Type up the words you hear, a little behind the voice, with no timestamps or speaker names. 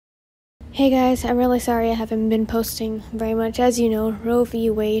Hey guys, I'm really sorry I haven't been posting very much. As you know, Roe v.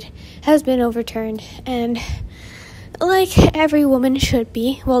 Wade has been overturned, and like every woman should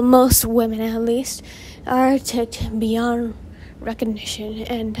be, well, most women at least, are ticked beyond recognition,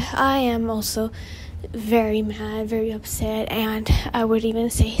 and I am also very mad, very upset, and I would even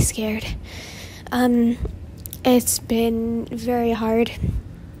say scared. It's been very hard.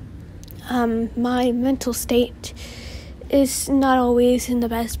 My mental state is not always in the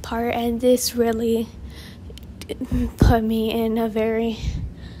best part, and this really put me in a very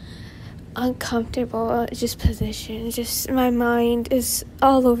uncomfortable position. My mind is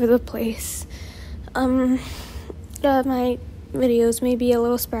all over the place. My videos may be a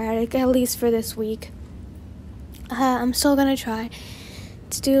little sporadic, at least for this week. I'm still gonna try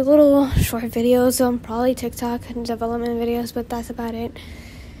to do little short videos on probably TikTok and development videos, but that's about it.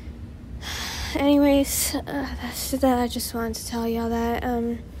 Anyways, I just wanted to tell y'all that.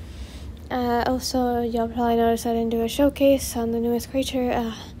 Also, y'all probably noticed I didn't do a showcase on the newest creature.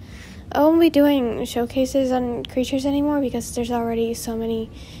 I won't be doing showcases on creatures anymore because there's already so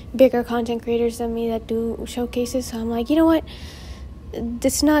many bigger content creators than me that do showcases. So I'm like, you know what?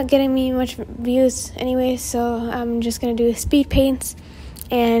 It's not getting me much views anyway, so I'm just gonna do speed paints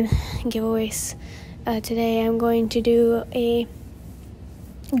and giveaways. Today I'm going to do a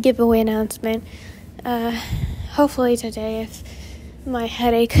giveaway announcement. Hopefully today, if my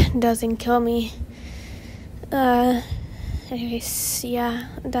headache doesn't kill me. Anyways, yeah,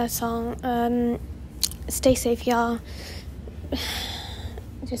 that's all. Stay safe, y'all.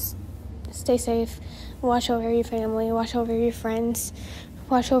 Just stay safe. Watch over your family. Watch over your friends.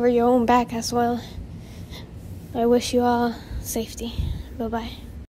 Watch over your own back as well. I wish you all safety. Bye-bye.